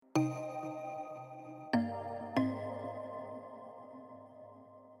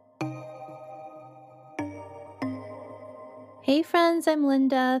Hey friends, I'm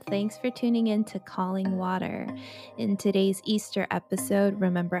Linda. Thanks for tuning in to Calling Water. In today's Easter episode,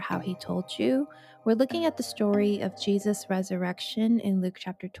 Remember How He Told You, we're looking at the story of Jesus' resurrection in Luke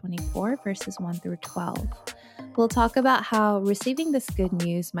chapter 24, verses 1 through 12. We'll talk about how receiving this good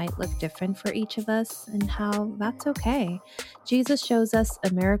news might look different for each of us and how that's okay. Jesus shows us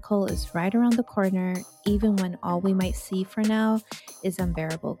a miracle is right around the corner, even when all we might see for now is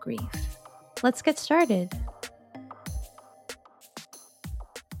unbearable grief. Let's get started.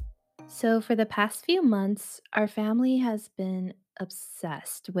 So, for the past few months, our family has been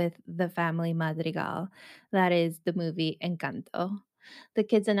obsessed with the Family Madrigal, that is the movie Encanto. The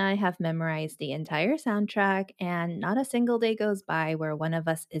kids and I have memorized the entire soundtrack, and not a single day goes by where one of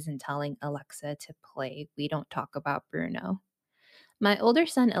us isn't telling Alexa to play We Don't Talk About Bruno. My older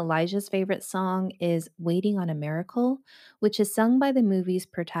son Elijah's favorite song is Waiting on a Miracle, which is sung by the movie's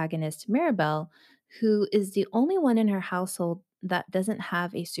protagonist Mirabel, who is the only one in her household that doesn't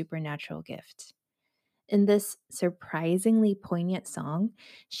have a supernatural gift. In this surprisingly poignant song,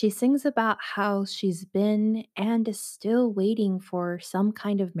 she sings about how she's been and is still waiting for some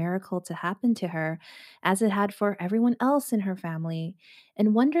kind of miracle to happen to her, as it had for everyone else in her family,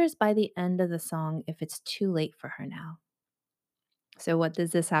 and wonders by the end of the song if it's too late for her now. So, what does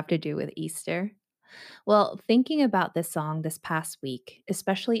this have to do with Easter? Well, thinking about this song this past week,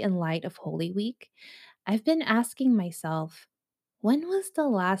 especially in light of Holy Week, I've been asking myself, when was the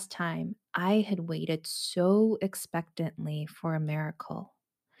last time I had waited so expectantly for a miracle?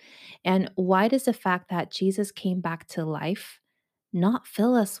 And why does the fact that Jesus came back to life not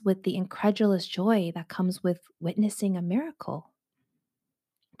fill us with the incredulous joy that comes with witnessing a miracle?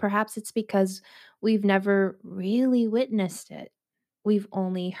 Perhaps it's because we've never really witnessed it. We've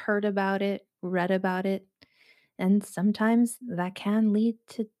only heard about it, read about it, and sometimes that can lead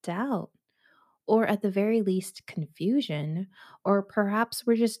to doubt, or at the very least, confusion, or perhaps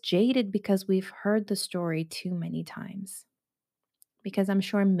we're just jaded because we've heard the story too many times. Because I'm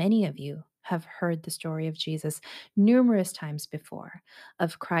sure many of you have heard the story of Jesus numerous times before,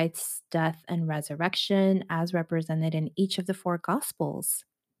 of Christ's death and resurrection as represented in each of the four Gospels.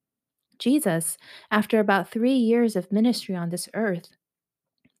 Jesus, after about 3 years of ministry on this earth,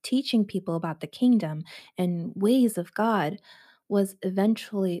 teaching people about the kingdom and ways of God, was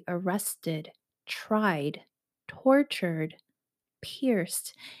eventually arrested, tried, tortured,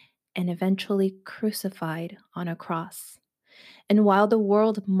 pierced, and eventually crucified on a cross. And while the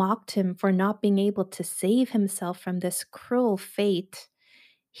world mocked him for not being able to save himself from this cruel fate,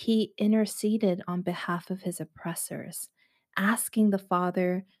 he interceded on behalf of his oppressors, asking the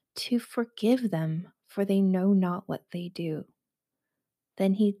Father to forgive them, for they know not what they do.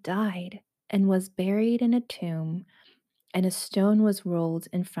 Then he died and was buried in a tomb, and a stone was rolled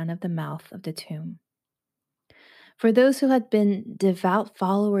in front of the mouth of the tomb. For those who had been devout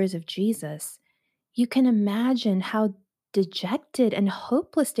followers of Jesus, you can imagine how dejected and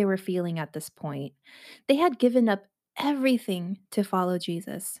hopeless they were feeling at this point. They had given up everything to follow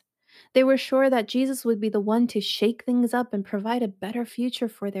Jesus. They were sure that Jesus would be the one to shake things up and provide a better future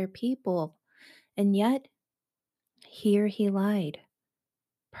for their people. And yet, here he lied,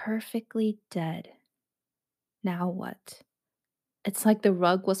 perfectly dead. Now what? It's like the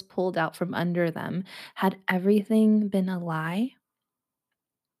rug was pulled out from under them. Had everything been a lie?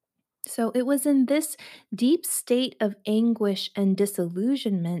 So it was in this deep state of anguish and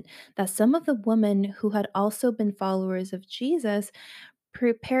disillusionment that some of the women who had also been followers of Jesus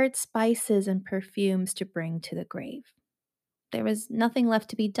prepared spices and perfumes to bring to the grave. There was nothing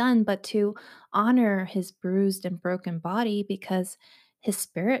left to be done but to honor his bruised and broken body because his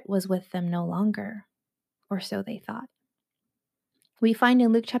spirit was with them no longer, or so they thought. We find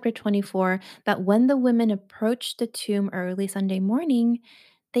in Luke chapter 24 that when the women approached the tomb early Sunday morning,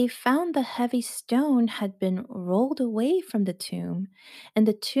 they found the heavy stone had been rolled away from the tomb, and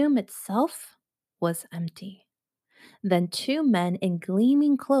the tomb itself was empty. Then two men in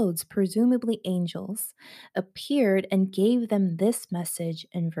gleaming clothes, presumably angels, appeared and gave them this message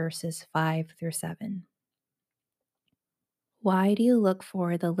in verses 5 through 7. Why do you look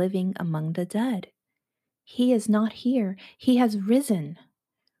for the living among the dead? He is not here, he has risen.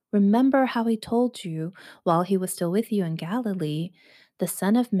 Remember how he told you while he was still with you in Galilee, the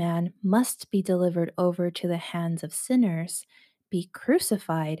Son of Man must be delivered over to the hands of sinners, be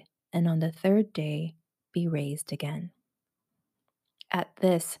crucified, and on the third day be raised again. At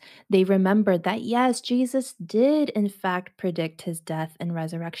this, they remembered that yes, Jesus did in fact predict his death and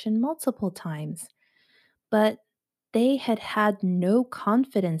resurrection multiple times, but they had had no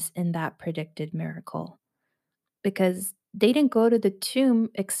confidence in that predicted miracle because They didn't go to the tomb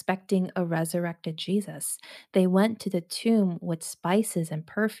expecting a resurrected Jesus. They went to the tomb with spices and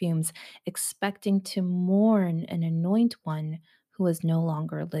perfumes, expecting to mourn and anoint one who was no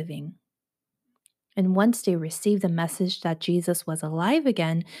longer living. And once they received the message that Jesus was alive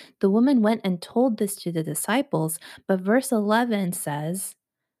again, the woman went and told this to the disciples. But verse 11 says,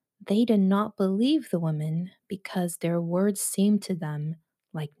 they did not believe the woman because their words seemed to them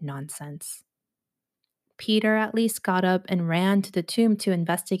like nonsense. Peter at least got up and ran to the tomb to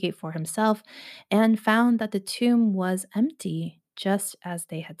investigate for himself and found that the tomb was empty, just as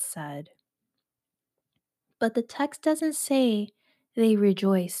they had said. But the text doesn't say they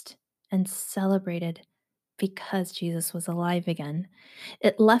rejoiced and celebrated because Jesus was alive again.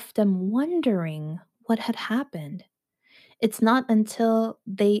 It left them wondering what had happened. It's not until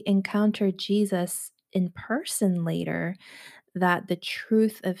they encountered Jesus in person later that the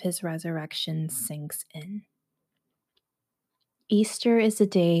truth of his resurrection sinks in. Easter is the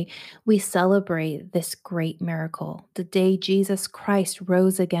day we celebrate this great miracle, the day Jesus Christ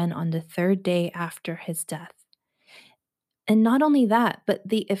rose again on the third day after his death. And not only that, but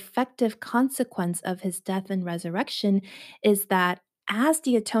the effective consequence of his death and resurrection is that as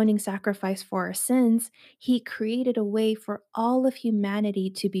the atoning sacrifice for our sins, he created a way for all of humanity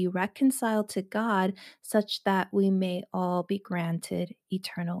to be reconciled to God such that we may all be granted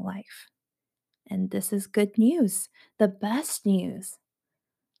eternal life. And this is good news, the best news.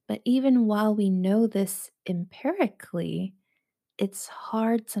 But even while we know this empirically, it's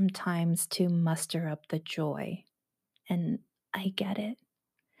hard sometimes to muster up the joy. And I get it.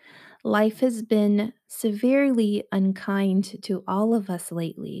 Life has been severely unkind to all of us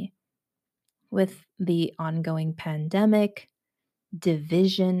lately with the ongoing pandemic,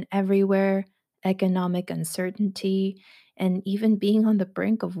 division everywhere, economic uncertainty, and even being on the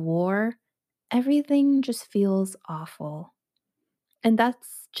brink of war. Everything just feels awful. And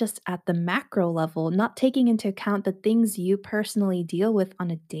that's just at the macro level, not taking into account the things you personally deal with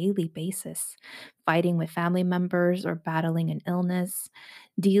on a daily basis. Fighting with family members or battling an illness,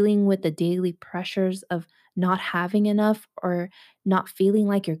 dealing with the daily pressures of not having enough or not feeling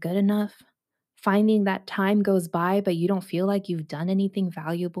like you're good enough. Finding that time goes by, but you don't feel like you've done anything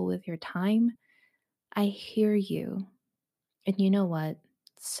valuable with your time. I hear you. And you know what?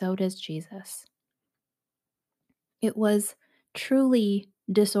 So does Jesus. It was truly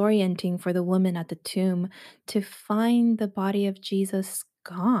disorienting for the woman at the tomb to find the body of Jesus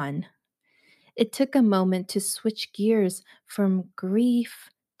gone. It took a moment to switch gears from grief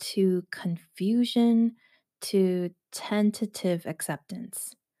to confusion to tentative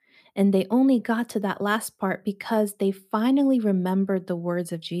acceptance. And they only got to that last part because they finally remembered the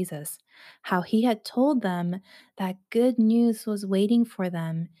words of Jesus, how he had told them that good news was waiting for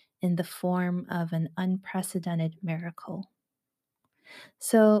them in the form of an unprecedented miracle.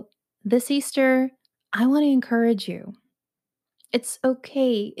 So, this Easter, I want to encourage you. It's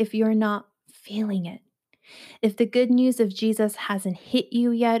okay if you're not feeling it. If the good news of Jesus hasn't hit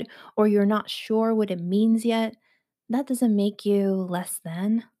you yet, or you're not sure what it means yet, that doesn't make you less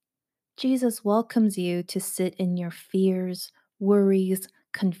than. Jesus welcomes you to sit in your fears, worries,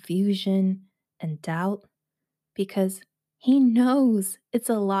 confusion, and doubt because he knows it's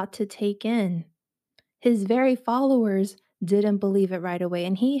a lot to take in. His very followers didn't believe it right away,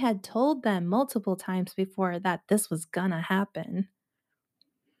 and he had told them multiple times before that this was gonna happen.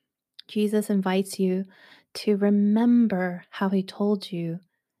 Jesus invites you to remember how he told you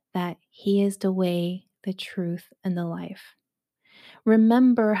that he is the way, the truth, and the life.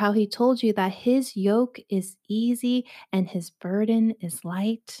 Remember how he told you that his yoke is easy and his burden is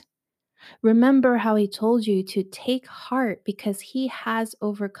light. Remember how he told you to take heart because he has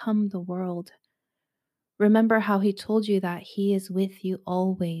overcome the world. Remember how he told you that he is with you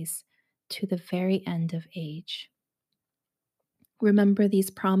always to the very end of age. Remember these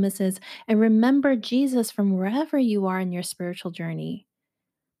promises and remember Jesus from wherever you are in your spiritual journey.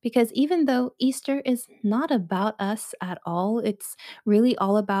 Because even though Easter is not about us at all, it's really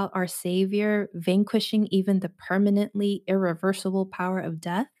all about our Savior vanquishing even the permanently irreversible power of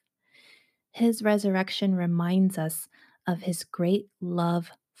death. His resurrection reminds us of his great love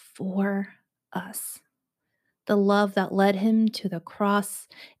for us. The love that led him to the cross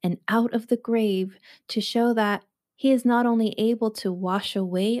and out of the grave to show that he is not only able to wash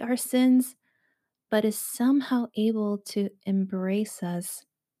away our sins, but is somehow able to embrace us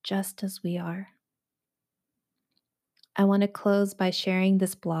just as we are. I want to close by sharing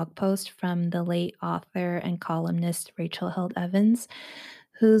this blog post from the late author and columnist Rachel Held Evans,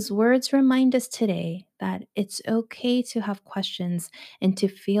 whose words remind us today that it's okay to have questions and to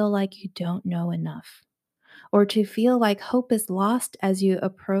feel like you don't know enough. or to feel like hope is lost as you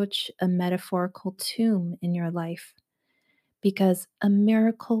approach a metaphorical tomb in your life, because a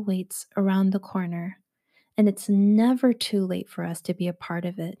miracle waits around the corner, and it's never too late for us to be a part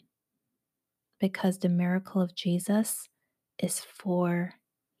of it, because the miracle of Jesus is for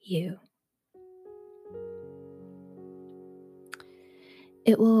you.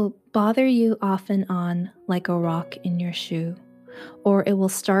 It will bother you off and on like a rock in your shoe, or it will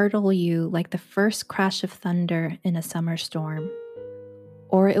startle you like the first crash of thunder in a summer storm,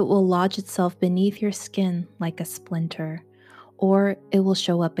 or it will lodge itself beneath your skin like a splinter, or it will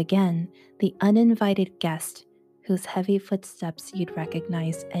show up again, the uninvited guest whose heavy footsteps you'd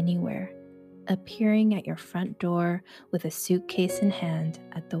recognize anywhere, appearing at your front door with a suitcase in hand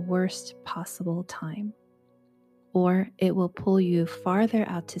at the worst possible time. Or it will pull you farther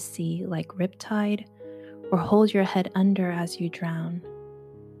out to sea like riptide, or hold your head under as you drown.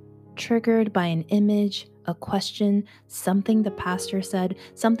 Triggered by an image, a question, something the pastor said,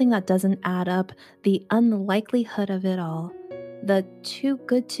 something that doesn't add up, the unlikelihood of it all, the too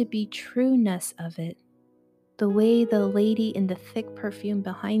good to be trueness of it, the way the lady in the thick perfume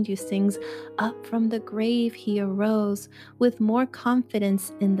behind you sings, "Up from the grave he arose," with more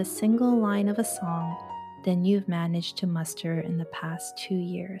confidence in the single line of a song than you've managed to muster in the past 2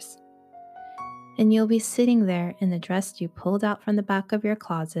 years. And you'll be sitting there in the dress you pulled out from the back of your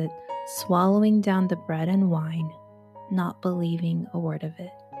closet, swallowing down the bread and wine, not believing a word of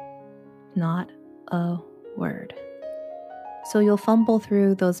it. Not a word. So you'll fumble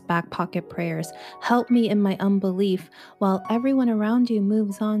through those back pocket prayers, "Help me in my unbelief," while everyone around you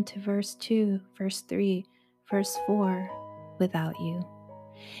moves on to verse 2, verse 3, verse 4 without you.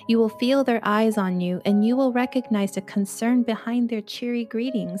 You will feel their eyes on you, and you will recognize the concern behind their cheery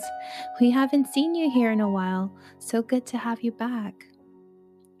greetings. "We haven't seen you here in a while. So good to have you back."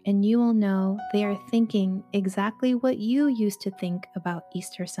 And you will know they are thinking exactly what you used to think about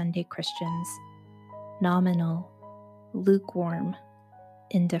Easter Sunday Christians: nominal, lukewarm,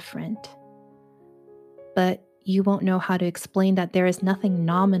 indifferent. But you won't know how to explain that there is nothing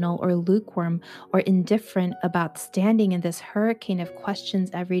nominal or lukewarm or indifferent about standing in this hurricane of questions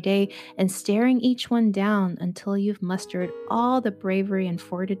every day and staring each one down until you've mustered all the bravery and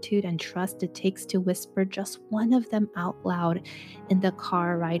fortitude and trust it takes to whisper just one of them out loud in the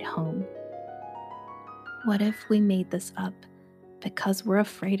car ride home. What if we made this up because we're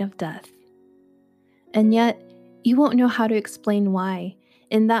afraid of death? And yet, you won't know how to explain why.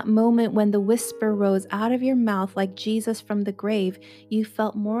 In that moment when the whisper rose out of your mouth like Jesus from the grave, you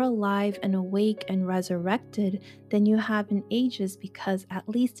felt more alive and awake and resurrected than you have in ages, because at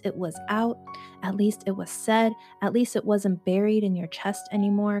least it was out, at least it was said, at least it wasn't buried in your chest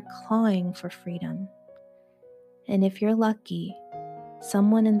anymore, clawing for freedom. And if you're lucky,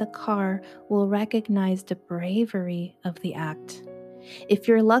 someone in the car will recognize the bravery of the act. If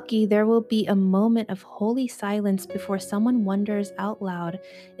you're lucky, there will be a moment of holy silence before someone wonders out loud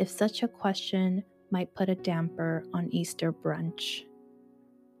if such a question might put a damper on Easter brunch.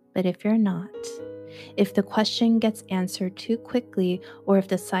 But if you're not, if the question gets answered too quickly, or if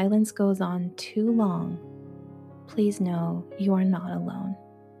the silence goes on too long, please know you are not alone.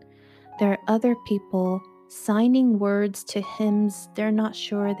 There are other people signing words to hymns they're not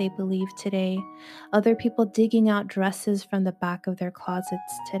sure they believe today, other people digging out dresses from the back of their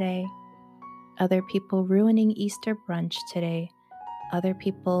closets today, other people ruining Easter brunch today, other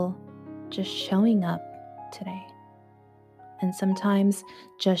people just showing up today. And sometimes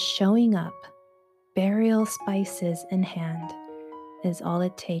just showing up, burial spices in hand, is all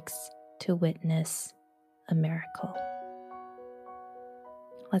it takes to witness a miracle.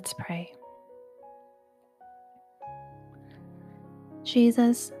 Let's pray.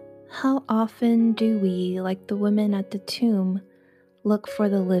 Jesus, how often do we, like the women at the tomb, look for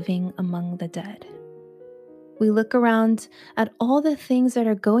the living among the dead? We look around at all the things that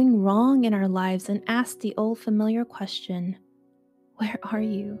are going wrong in our lives and ask the old familiar question, "Where are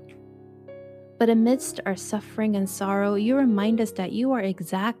you?" But amidst our suffering and sorrow, you remind us that you are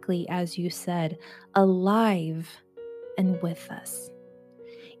exactly as you said, alive and with us.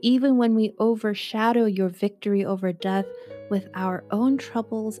 Even when we overshadow your victory over death with our own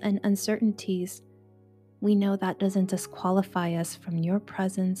troubles and uncertainties, we know that doesn't disqualify us from your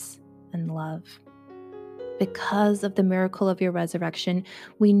presence and love. Because of the miracle of your resurrection,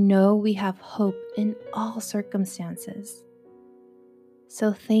 we know we have hope in all circumstances.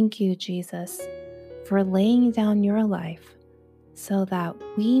 So thank you, Jesus, for laying down your life so that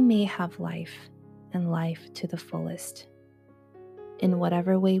we may have life and life to the fullest. In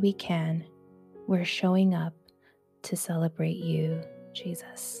whatever way we can, we're showing up to celebrate you,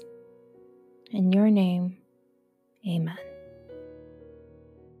 Jesus. In your name, Amen.